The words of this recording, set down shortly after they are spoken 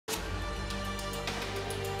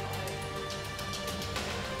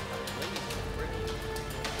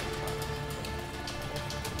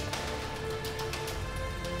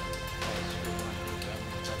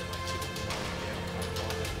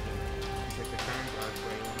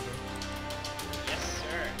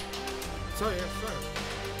So yeah, so.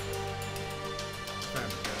 There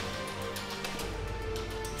we go.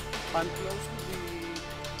 I'm close to the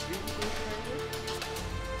vehicle trader.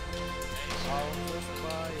 I'll just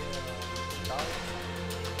buy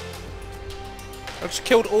I've just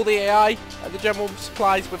killed all the AI at the general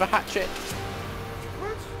supplies with a hatchet.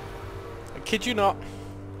 What? I kid you not.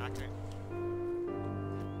 Okay.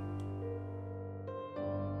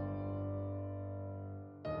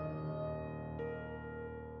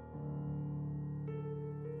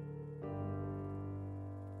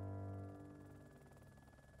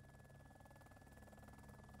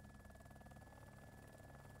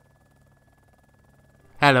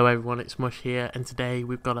 Hello everyone, it's Mush here, and today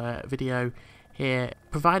we've got a video here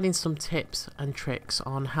providing some tips and tricks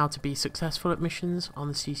on how to be successful at missions on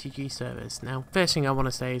the CCG servers. Now, first thing I want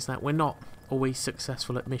to say is that we're not always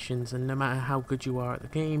successful at missions, and no matter how good you are at the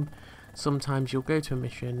game, sometimes you'll go to a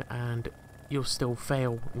mission and you'll still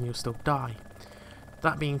fail and you'll still die.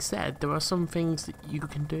 That being said, there are some things that you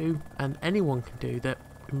can do and anyone can do that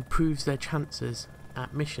improves their chances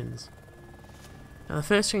at missions. Now, the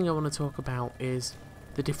first thing I want to talk about is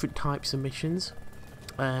the different types of missions.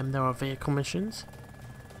 There are vehicle missions,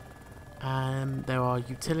 there are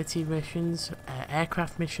utility missions,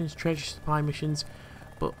 aircraft missions, treasure supply missions,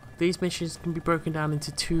 but these missions can be broken down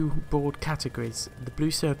into two broad categories: the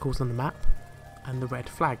blue circles on the map and the red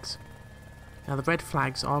flags. Now, the red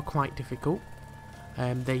flags are quite difficult.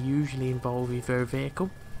 They usually involve either a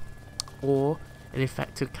vehicle or an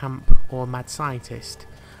infected camp or a mad scientist.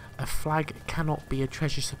 A flag cannot be a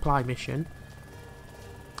treasure supply mission.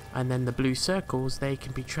 And then the blue circles, they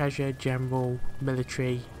can be treasure, general,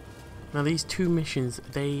 military. Now these two missions,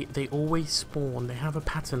 they always spawn, they have a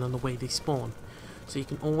pattern on the way they spawn. So you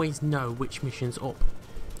can always know which mission's up,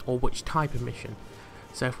 or which type of mission.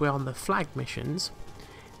 So if we're on the flag missions,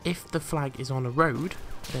 if the flag is on a road,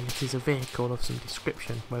 then it is a vehicle of some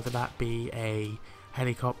description, whether that be a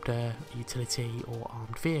helicopter, utility, or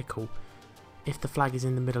armed vehicle. If the flag is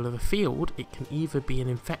in the middle of a field, it can either be an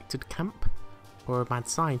infected camp or a mad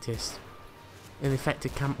scientist. An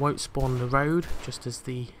infected camp won't spawn on the road, just as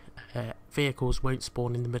the vehicles won't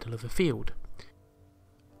spawn in the middle of a field.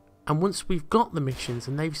 And once we've got the missions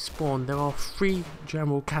and they've spawned, there are three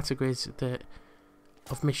general categories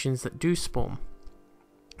of missions that do spawn.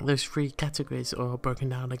 Those three categories are broken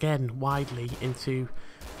down again widely into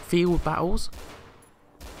field battles,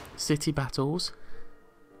 city battles,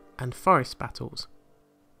 and forest battles.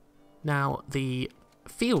 Now, the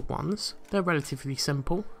field ones, they're relatively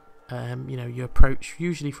simple. You know, you approach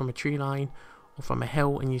usually from a tree line or from a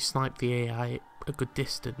hill and you snipe the AI a good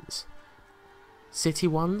distance. City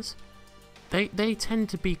ones, they tend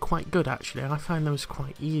to be quite good actually. I find those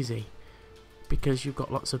quite easy because you've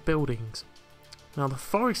got lots of buildings. Now, the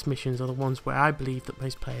forest missions are the ones where I believe that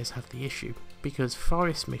most players have the issue, because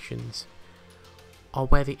forest missions are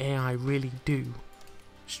where the AI really do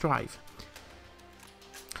strive.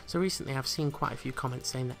 So recently I've seen quite a few comments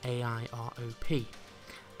saying that AI are OP,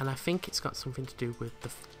 and I think it's got something to do with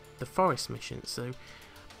the forest missions. So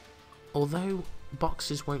although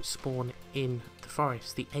boxes won't spawn in the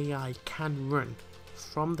forest, the AI can run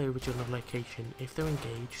from the original location if they're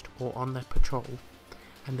engaged or on their patrol,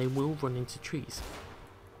 and they will run into trees.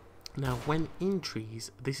 Now, when in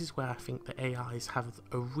trees, this is where I think the AIs have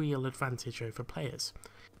a real advantage over players.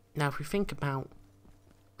 Now, if we think about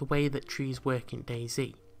the way that trees work in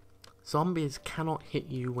DayZ, zombies cannot hit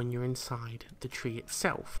you when you're inside the tree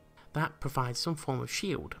itself. That provides some form of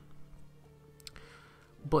shield.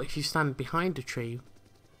 But if you stand behind a tree,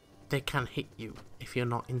 they can hit you if you're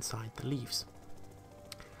not inside the leaves.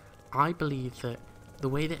 I believe that the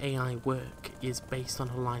way the AI work is based on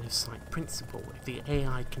a line of sight principle. If the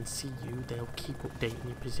AI can see you, they'll keep updating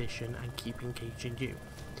your position and keep engaging you.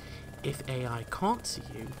 If AI can't see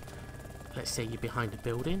you, let's say you're behind a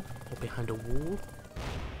building or behind a wall,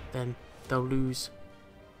 then they'll lose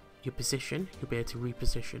your position. You'll be able to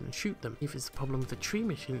reposition and shoot them. If it's the problem with the tree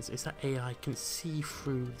missions is that AI can see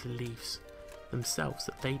through the leaves themselves,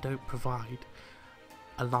 that they don't provide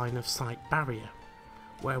a line of sight barrier.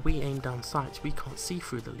 Where we aim down sights, we can't see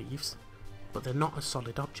through the leaves, but they're not a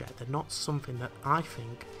solid object. They're not something that I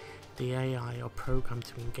think the AI are programmed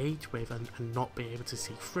to engage with and not be able to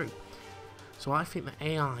see through. So I think that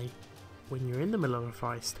AI, when you're in the middle of a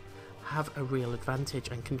forest, have a real advantage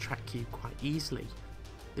and can track you quite easily.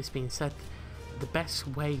 This being said, the best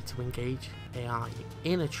way to engage AI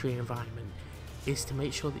in a tree environment is to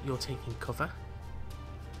make sure that you're taking cover.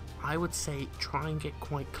 I would say try and get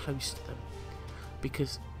quite close to them,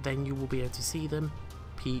 because then you will be able to see them,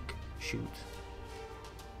 peek, shoot.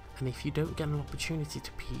 And if you don't get an opportunity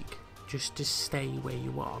to peek, just to stay where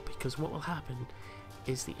you are, because what will happen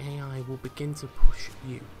is the AI will begin to push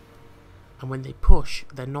you, and when they push,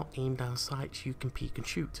 they're not aimed down sights you can peek and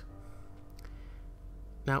shoot.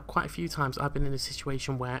 Now, quite a few times I've been in a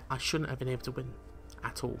situation where I shouldn't have been able to win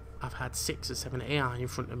at all. I've had 6 or 7 AI in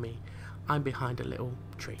front of me, I'm behind a little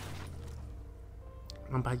tree,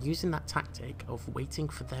 and by using that tactic of waiting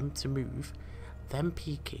for them to move, them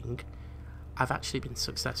peeking, I've actually been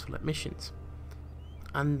successful at missions.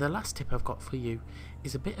 And the last tip I've got for you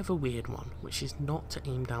is a bit of a weird one, which is not to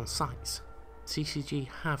aim down sights. CCG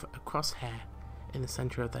have a crosshair in the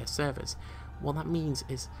centre of their servers. What that means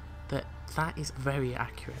is that is very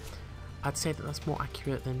accurate. I'd say that that's more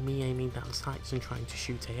accurate than me aiming down sights and trying to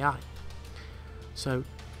shoot AI. So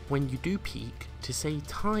when you do peek, to save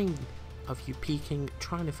time of you peeking,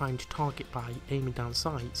 trying to find your target by aiming down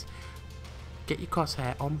sights, get your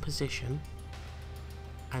crosshair on position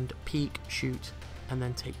and peek, shoot, and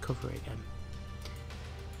then take cover again.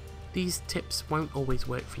 These tips won't always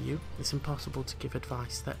work for you. It's impossible to give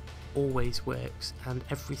advice that always works, and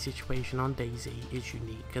every situation on DayZ is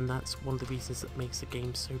unique, and that's one of the reasons that makes the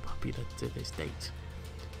game so popular to this date.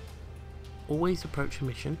 Always approach a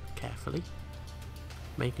mission carefully,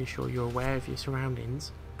 making sure you're aware of your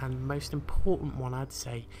surroundings, and the most important one I'd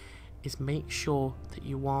say is make sure that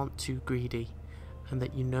you aren't too greedy and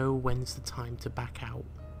that you know when's the time to back out.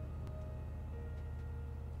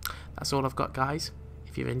 That's all I've got, guys.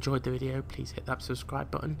 If you've enjoyed the video, please hit that subscribe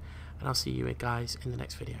button, and I'll see you guys in the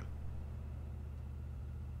next video.